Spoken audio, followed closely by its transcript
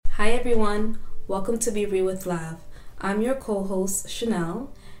Hi everyone, welcome to Be Real with Lav. I'm your co-host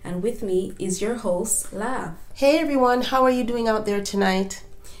Chanel, and with me is your host Lav. Hey everyone, how are you doing out there tonight?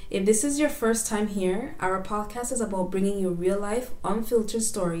 If this is your first time here, our podcast is about bringing you real-life, unfiltered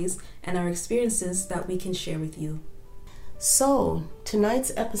stories and our experiences that we can share with you. So,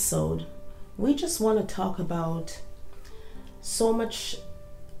 tonight's episode, we just want to talk about so much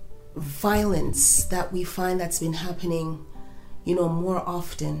violence that we find that's been happening, more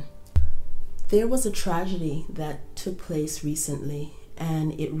often. There was a tragedy that took place recently,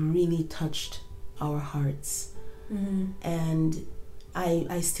 and it really touched our hearts. Mm-hmm. And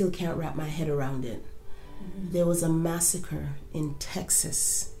I still can't wrap my head around it. Mm-hmm. There was a massacre in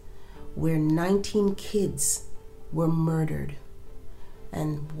Texas where 19 kids were murdered,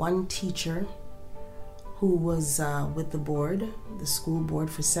 and one teacher who was with the school board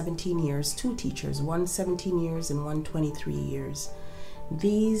for 17 years, two teachers, one 17 years and one 23 years.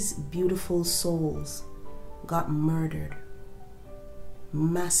 These beautiful souls got murdered,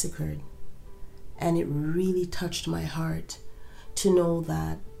 massacred, and it really touched my heart to know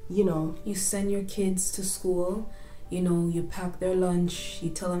that, You send your kids to school, you pack their lunch, you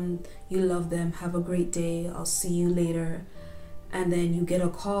tell them you love them, have a great day, I'll see you later, and then you get a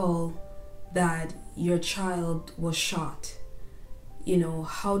call that your child was shot.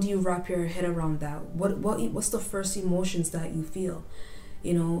 How do you wrap your head around that? What's the first emotions that you feel?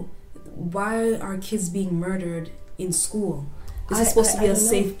 Why are kids being murdered in school? This is supposed to be a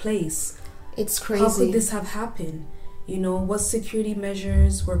safe place. It's crazy. How could this have happened? What security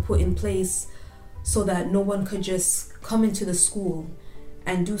measures were put in place so that no one could just come into the school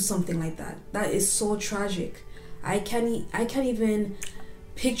and do something like that? That is so tragic. I can't even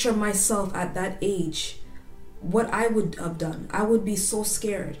picture myself at that age, what I would have done. I would be so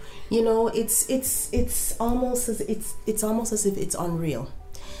scared. It's almost as if it's unreal,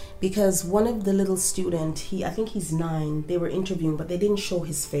 because one of the little student, I think he's 9. They were interviewing, but they didn't show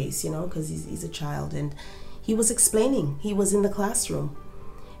his face, because he's a child, and he was explaining. He was in the classroom,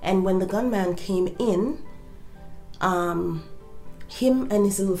 and when the gunman came in, him and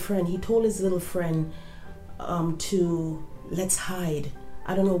his little friend, he told his little friend to let's hide.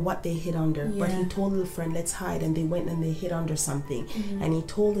 I don't know what they hid under, but he told little friend, let's hide, and they went and they hid under something. Mm-hmm. And he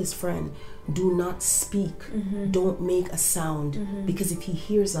told his friend, do not speak, don't make a sound, because if he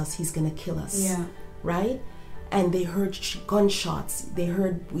hears us, he's gonna kill us. Yeah. Right? And they heard gunshots. He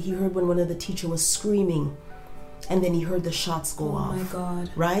heard when one of the teacher was screaming, and then he heard the shots go off. Oh my God.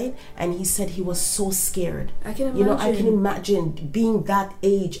 Right? And he said he was so scared. I can imagine. I can imagine being that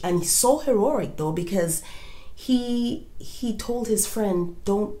age, and he's so heroic though, because he told his friend,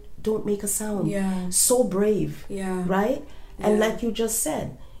 don't make a sound. Yeah. So brave. Yeah. Right? And Yeah. like you just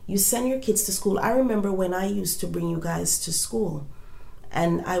said, you send your kids to school. I remember when I used to bring you guys to school,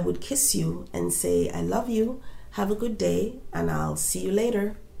 and I would kiss you and say, I love you, have a good day, and I'll see you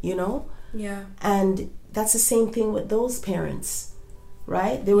later, Yeah. And that's the same thing with those parents,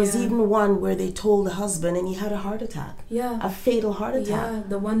 right? There was even one where they told the husband, and he had a heart attack. Yeah. A fatal heart attack. Yeah,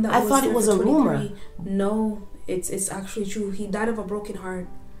 the one that I thought it was a rumor. No, it's actually true. He died of a broken heart.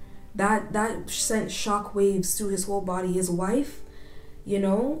 That sent shock waves through his whole body. His wife,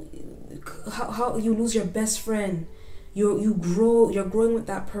 how you lose your best friend. You're growing with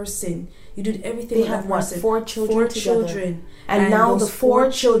that person. You did everything they with have that person. 4 children Four together. children. And now the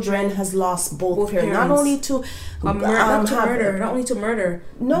 4 children has lost both parents. Not only to not only to murder,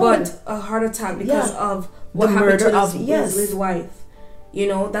 but a heart attack because of what happened to his wife.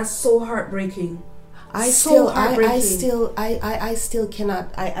 That's so heartbreaking. I still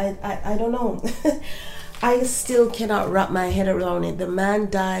cannot. I don't know. I still cannot wrap my head around it. The man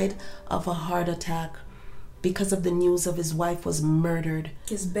died of a heart attack because of the news of his wife was murdered.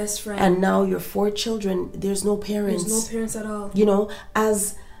 His best friend. And now your 4 children, there's no parents. There's no parents at all.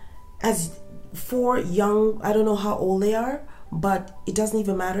 As 4 young, I don't know how old they are, but it doesn't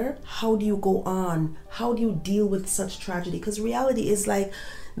even matter. How do you go on? How do you deal with such tragedy? Because reality is like,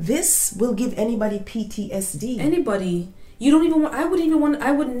 this will give anybody PTSD. Anybody. You don't even want. I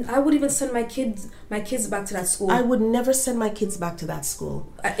would even send my kids back to that school. I would never send my kids back to that school.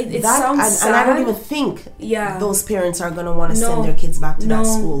 It sounds sad. And I don't even think those parents are going to want to send their kids back to that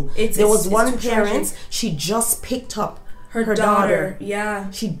school. There was one parent, she just picked up her daughter.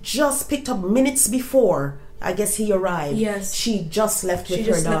 Yeah. She just picked up minutes before, I guess, he arrived. Yes. She just left with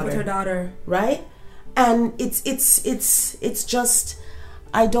her daughter. Right? And it's just,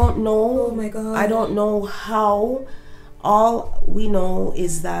 I don't know. Oh my God. I don't know how. All we know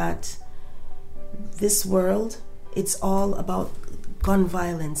is that this world, it's all about gun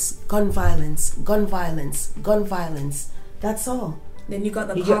violence, gun violence, gun violence, gun violence. That's all. Then you got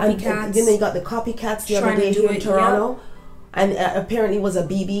the And copycats. then you got the copycats the other trying to day do here in it, Toronto. And apparently it was a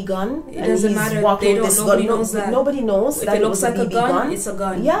BB gun. It and doesn't he's matter. walking They with don't. this Nobody gun. knows that. Nobody knows If that it looks was like a a BB gun, it's a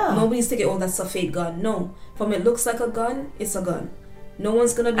gun. Yeah. Nobody's thinking, oh, that's a fake gun. No. From it looks like a gun, it's a gun. No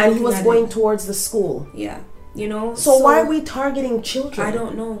one's gonna be. And he was going it. towards the school. Yeah. You know. So why are we targeting children? I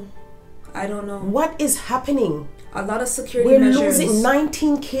don't know. What is happening? A lot of security We're measures. losing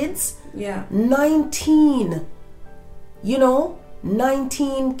 19 kids. Yeah. 19.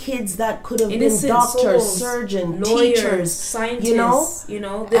 19 kids that could have Innocent been doctors, souls, surgeons, lawyers, teachers, scientists.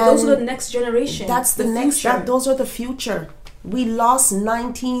 Those are the next generation. That's the next. Those are the future. We lost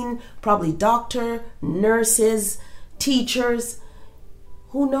 19, probably doctor, nurses, teachers.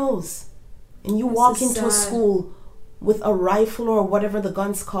 Who knows? And you walk into a school with a rifle or whatever the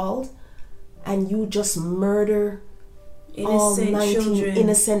gun's called, and you just murder all 19 children.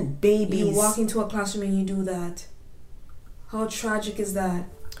 Innocent babies. You walk into a classroom and you do that. How tragic is that?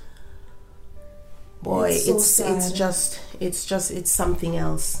 Boy, it's something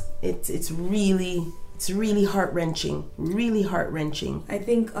else. It's really heart-wrenching. Really heart-wrenching. I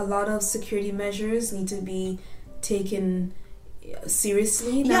think a lot of security measures need to be taken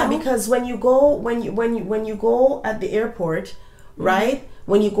seriously now. Yeah, because when you go at the airport, right?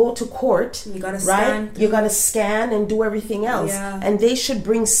 When you go to court, you gotta right? You gotta scan and do everything else. Yeah. And they should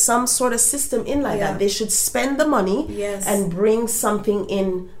bring some sort of system in like that. They should spend the money and bring something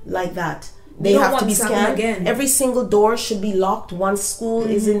in like that. They have to be scanned. Every single door should be locked once school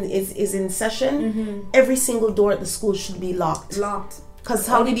is in session. Every single door at the school should be locked. Because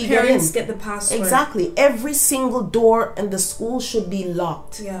how did you get in? Parents get the password. Exactly. Every single door in the school should be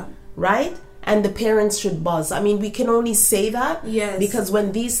locked. Yeah. Right? And the parents should buzz. I mean, we can only say that because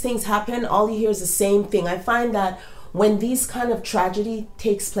when these things happen, all you hear is the same thing. I find that when these kind of tragedy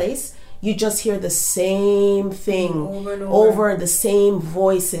takes place, you just hear the same thing over and over the same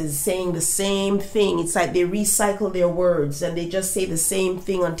voices saying the same thing. It's like they recycle their words and they just say the same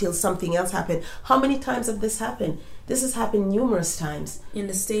thing until something else happened. How many times have this happened? This has happened numerous times. In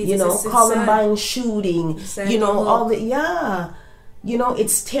the States, Columbine shooting, all the,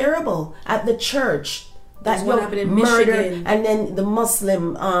 it's terrible. At the church, that murder, and then the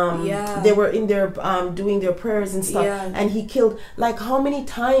Muslim, they were in there doing their prayers and stuff, and he killed, like, how many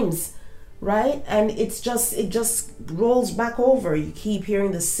times, right? And it just rolls back over. You keep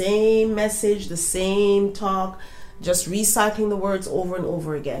hearing the same message, the same talk, just recycling the words over and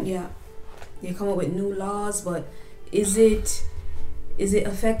over again. Yeah, they come up with new laws, but is it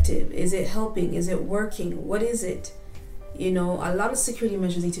effective? Is it helping? Is it working? What is it? A lot of security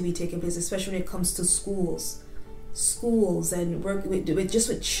measures need to be taken place, especially when it comes to schools and work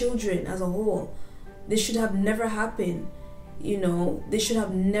with children as a whole. This should have never happened. This should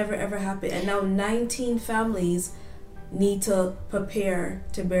have never ever happened. And now 19 families need to prepare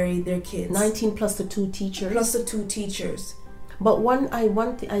to bury their kids. 19 plus the 2 teachers. But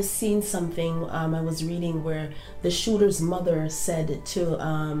I seen something I was reading where the shooter's mother said to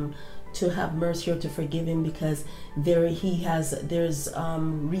have mercy or to forgive him because there's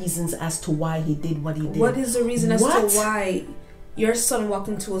reasons as to why he did what he did. What is the reason as to why your son walked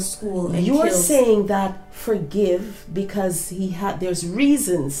into a school and you're killed? Saying that forgive because there's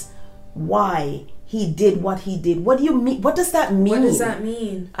reasons why he did what he did. What do you mean? What does that mean? What does that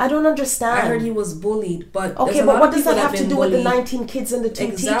mean? I don't understand. I heard he was bullied, but okay, but what does that have to do with the 19 kids and the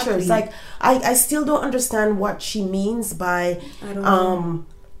 2 teachers? Like, I still don't understand what she means by I don't know.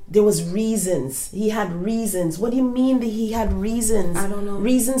 There was reasons. He had reasons. What do you mean that he had reasons? I don't know.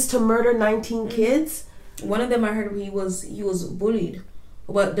 Reasons to murder 19 kids? One of them I heard he was bullied.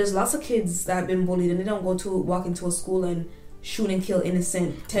 But there's lots of kids that have been bullied and they don't walk into a school and shoot and kill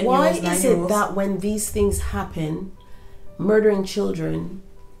innocent 10-year-olds, 9-year-olds. Why is it that when these things happen, murdering children,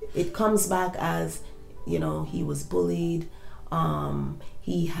 it comes back as, he was bullied,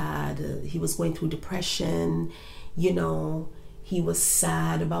 he was going through depression, he was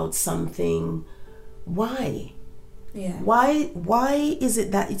sad about something. Why? Yeah. Why is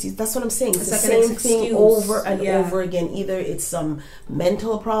it that that's what I'm saying? It's the like same thing over and over again. Either it's some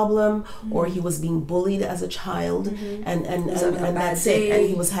mental problem or he was being bullied as a child and that's it. And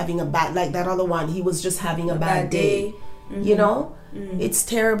he was having a bad, like that other one, he was just having a bad day. It's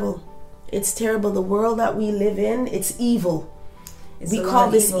terrible. It's terrible. The world that we live in, it's evil. We call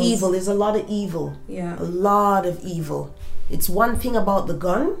this evil. There's a lot of evil. Yeah. A lot of evil. It's one thing about the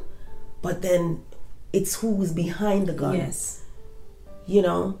gun, but then it's who is behind the gun. Yes.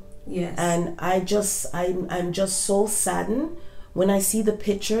 Yes. And I'm just so saddened when I see the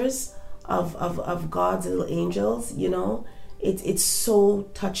pictures of God's little angels. It's so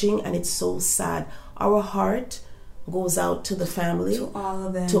touching and it's so sad. Our heart goes out to the family. To all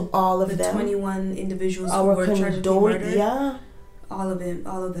of them. To all of the them. 21 individuals who were tragically murdered. Yeah. All of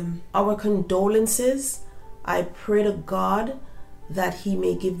them. Our condolences. I pray to God that He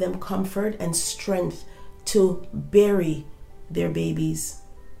may give them comfort and strength to bury their babies.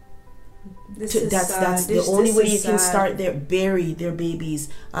 That's the only way you can start there. Bury their babies.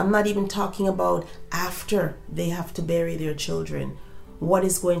 I'm not even talking about after they have to bury their children. What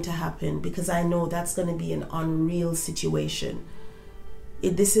is going to happen? Because I know that's going to be an unreal situation.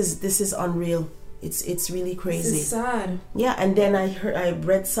 This is unreal. It's really crazy. It's sad. Yeah, and then I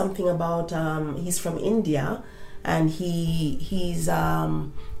read something about he's from India, and he's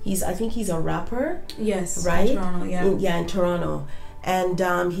I think he's a rapper. Yes, right. In Toronto, yeah. In Toronto.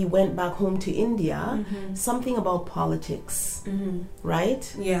 And he went back home to India. Something about politics,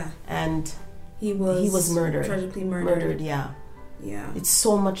 right? Yeah. And he was murdered. Tragically murdered. Yeah. Yeah. It's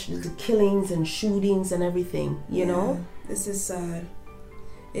so much killings and shootings and everything. You know. This is sad.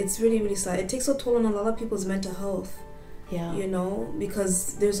 It's really, really sad. It takes a toll on a lot of people's mental health. Yeah. You know,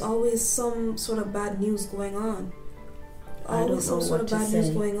 because there's always some sort of bad news going on. Always some sort of bad news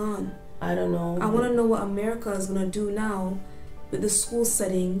going on. I don't know. I want to know what America is going to do now with the school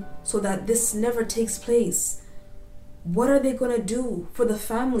setting so that this never takes place. What are they going to do for the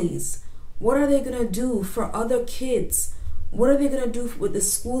families? What are they going to do for other kids? What are they going to do with the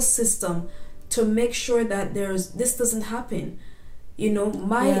school system to make sure that this doesn't happen? You know,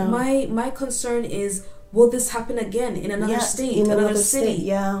 my concern is, will this happen again in another state, in another city?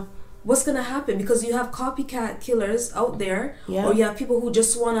 Yeah. What's going to happen? Because you have copycat killers out there, or you have people who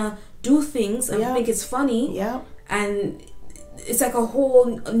just want to do things and think it's funny, and it's like a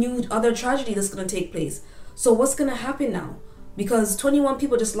whole new other tragedy that's going to take place. So what's going to happen now? Because 21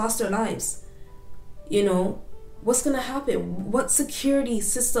 people just lost their lives. You know, what's going to happen? What security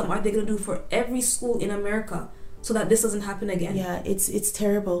system are they going to do for every school in America so that this doesn't happen again? Yeah, it's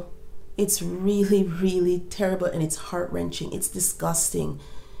terrible. It's really, really terrible, and it's heart-wrenching. It's disgusting.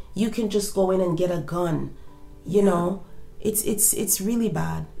 You can just go in and get a gun. You know, it's really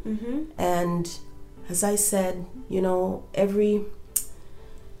bad. And as I said, you know,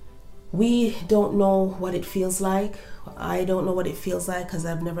 we don't know what it feels like. I don't know what it feels like because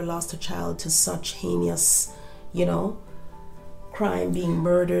I've never lost a child to such heinous, you know, crime, being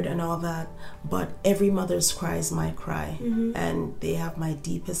murdered and all that. But every mother's cry is my cry. And they have my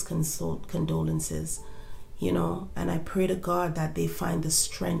deepest condolences, you know. And I pray to God that they find the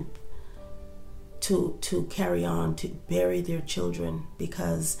strength to carry on, to bury their children,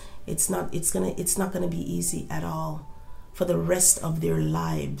 because it's not gonna be easy at all for the rest of their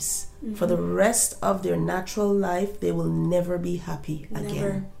lives. For the rest of their natural life, they will never be happy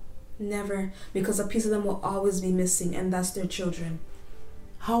again. Never, because a piece of them will always be missing, and that's their children.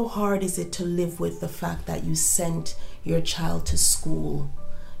 How hard is it to live with the fact that you sent your child to school?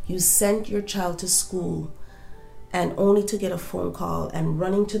 You sent your child to school, and only to get a phone call and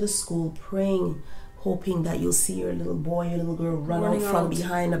running to the school, praying, hoping that you'll see your little boy, your little girl running out from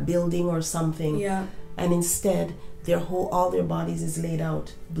behind a building or something. Yeah. And instead, all their bodies is laid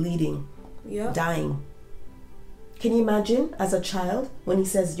out, bleeding, dying. Can you imagine as a child when he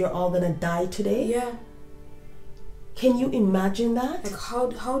says you're all gonna die today? Yeah. Can you imagine that? Like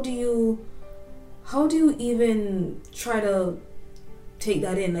how do you even try to take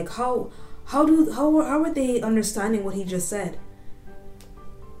that in? Like how are they understanding what he just said?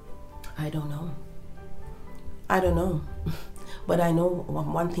 I don't know. But I know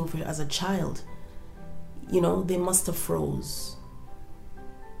one thing as a child, you know, they must have froze,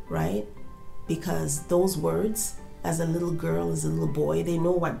 right? Because those words, as a little girl, as a little boy, they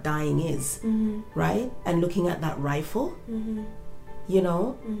know what dying is, right? And looking at that rifle, you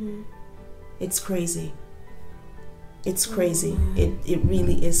know, it's crazy. It's crazy. It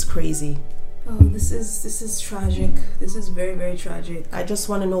really is crazy. Oh, this is tragic. This is very, very tragic. I just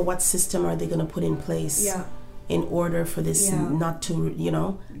want to know what system are they going to put in place in order for this not to, you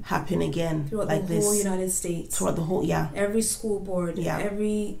know, happen again. Throughout like the whole United States. Throughout the whole, every school board,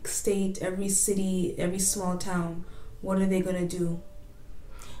 every state, every city, every small town. What are they going to do?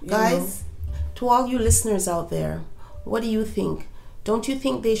 Guys, to all you listeners out there, what do you think? Don't you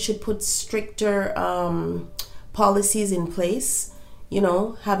think they should put stricter policies in place? You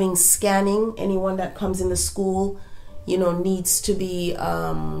know, having scanning, anyone that comes in the school, you know, needs to be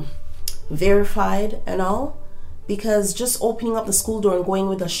verified and all. Because just opening up the school door and going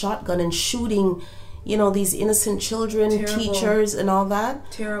with a shotgun and shooting, you know, these innocent children, teachers and all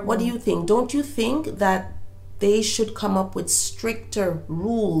that. Terrible. What do you think? Don't you think that they should come up with stricter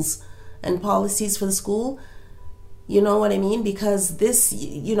rules and policies for the school? You know what I mean? Because this,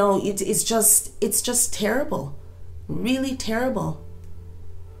 you know, it's just terrible. really terrible.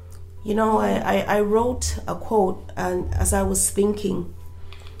 You know, I wrote a quote, and as I was thinking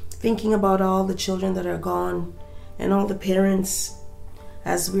about all the children that are gone and all the parents,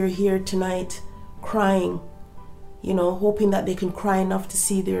 as we're here tonight crying, you know, hoping that they can cry enough to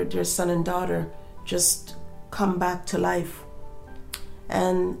see their son and daughter just come back to life.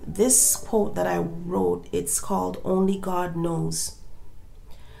 And this quote that I wrote, it's called "Only God Knows."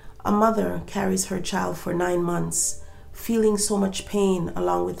 A mother carries her child for 9 months, feeling so much pain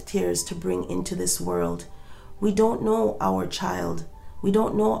along with tears to bring into this world. We don't know our child. We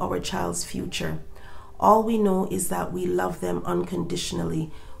don't know our child's future. All we know is that we love them unconditionally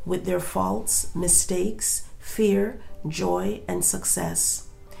with their faults, mistakes, fear, joy, and success.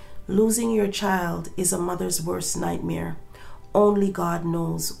 Losing your child is a mother's worst nightmare. Only God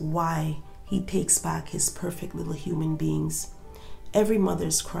knows why He takes back His perfect little human beings. Every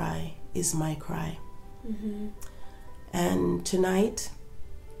mother's cry is my cry. Mm-hmm. And tonight,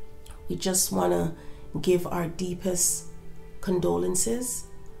 we just want to give our deepest condolences,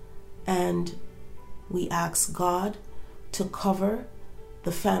 and we ask God to cover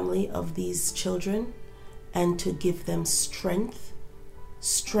the family of these children and to give them strength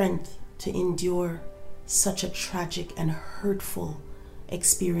to endure such a tragic and hurtful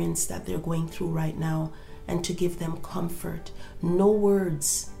experience that they're going through right now, and to give them comfort. No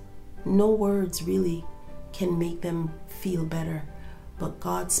words really can make them feel better, but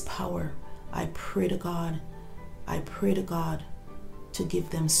God's power. I pray to God to give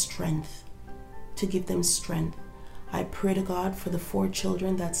them strength, I pray to God for the 4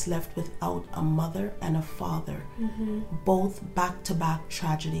 children that's left without a mother and a father, mm-hmm. both back-to-back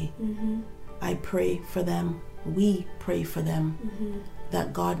tragedy. Mm-hmm. I pray for them, we pray for them, mm-hmm.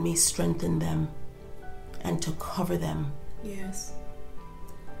 that God may strengthen them and to cover them. Yes.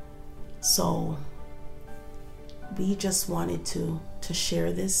 So we just wanted to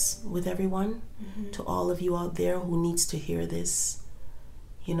share this with everyone, mm-hmm. to all of you out there who needs to hear this.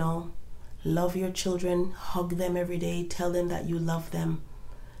 You know, love your children, hug them every day, tell them that you love them.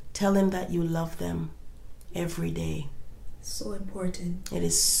 Tell them that you love them every day. So important. It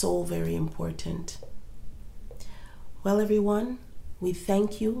is so very important. Well, everyone, we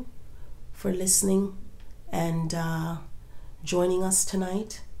thank you for listening and joining us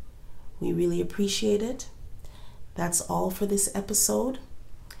tonight. We really appreciate it. That's all for this episode.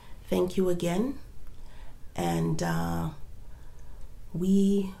 Thank you again. And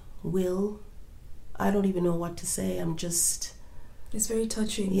we will, I don't even know what to say. It's very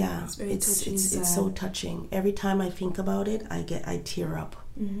touching. Yeah, it's very touching. It's so touching. Every time I think about it, I tear up.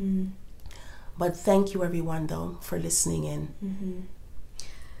 Mm-hmm. But thank you, everyone, though, for listening in. Mm-hmm.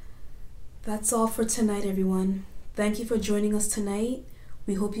 That's all for tonight, everyone. Thank you for joining us tonight.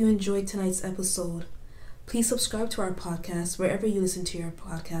 We hope you enjoyed tonight's episode. Please subscribe to our podcast wherever you listen to your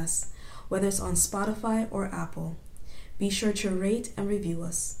podcasts, whether it's on Spotify or Apple. Be sure to rate and review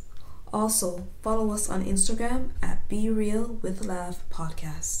us. Also, follow us on Instagram at Be Real with Laugh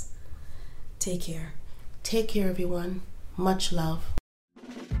Podcast. Take care. Take care, everyone. Much love.